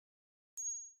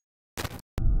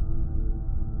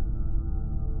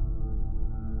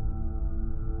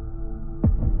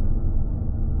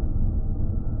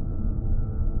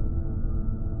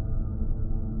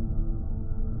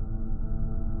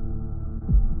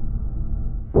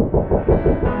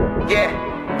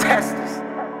Yeah, test this.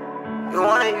 You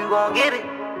want it, you gon' get it.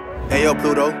 Hey yo,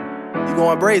 Pluto, you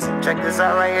going brazen. Check this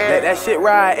out right here. Let that shit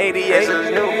ride, 88. This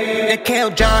is new. They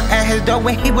killed John at his door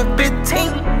when he was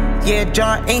 15. Yeah,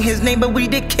 John ain't his name, but we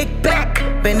did kick back.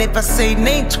 And if I say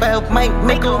name 12, might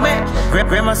make a match.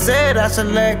 Grandma said I should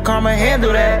let karma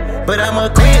handle that, but I'm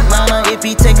a queen mama. If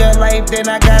he take a life, then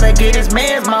I gotta get his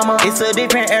man's mama. It's a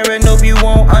different era, nope, you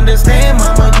won't understand,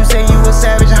 mama. You say you was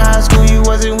savage in high school, you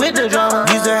wasn't with the drama.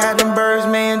 Used to have them birds,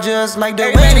 man, just like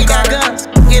the way they got guns.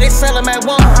 Yeah, they sell them at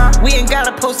Walmart. We ain't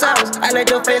gotta post hours. I let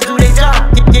the feds do their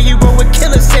job. Yeah, you roll with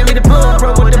killers, send me the bull,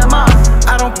 roll with the mob.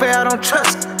 I don't fear, I don't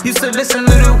trust. Used to listen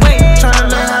to the Wayne, tryna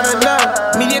learn how to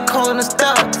love. Media calling us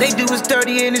stuff. They do us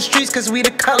dirty in the streets cause we the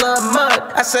color of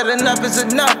mud. I said enough is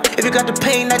enough. If you got the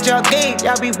pain that y'all gave,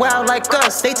 y'all be wild like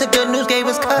us. They took the news, gave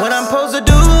us cuts. What I'm supposed to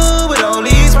do with all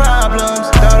these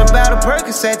problems? Thought about a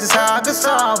Percocet, that's how I could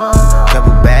solve them.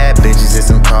 Couple bad bitches and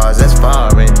some cars that's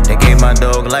foreign. They gave my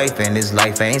dog life and his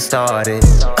life ain't started.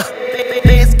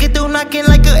 Let's get through knocking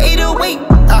like a 808.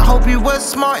 I hope you was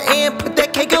smart and put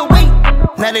that cake away.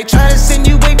 Now they try to send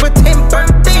you away for 10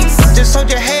 birthdays. Just hold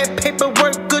your head,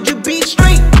 paperwork good, you be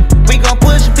straight. We gon'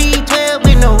 push B12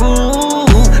 with no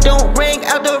rules. Don't ring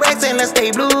out the racks and let's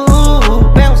stay blue.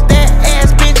 Bounce that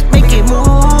ass, bitch, make it move.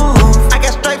 I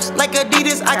got stripes like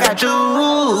Adidas, I got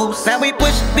juice. Now we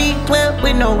push B12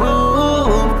 with no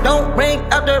rules. Don't ring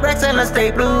out the racks and let's stay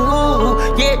blue.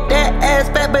 Yeah, that ass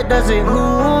fat but doesn't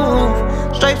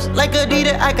move. Stripes like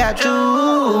Adidas, I got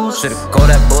juice. Should've called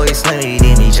that boy Slimmy,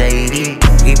 then he shady.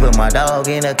 He put my dog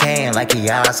in a can like he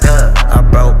Oscar. I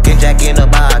broke and Jack in the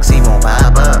box, he won't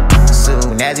pop up.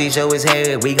 Soon as he show his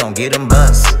head, we gon' get him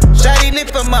bust. Shawty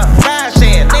lift him up, ride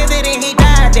share. Landed and he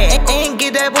died there. Ain't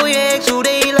get that boy extra,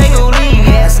 they like Oli.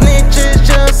 Yeah, snitches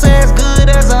just as good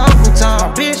as Uncle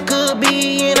Tom. Bitch could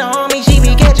be in the army, she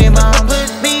be catching bombs.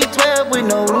 Push B12 with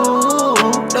no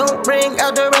rules. Don't bring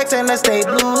out the racks and let's stay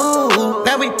blue.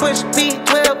 Now we push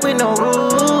B12 with no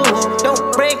rules.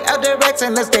 Don't bring out the racks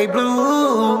and let's stay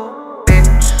blue.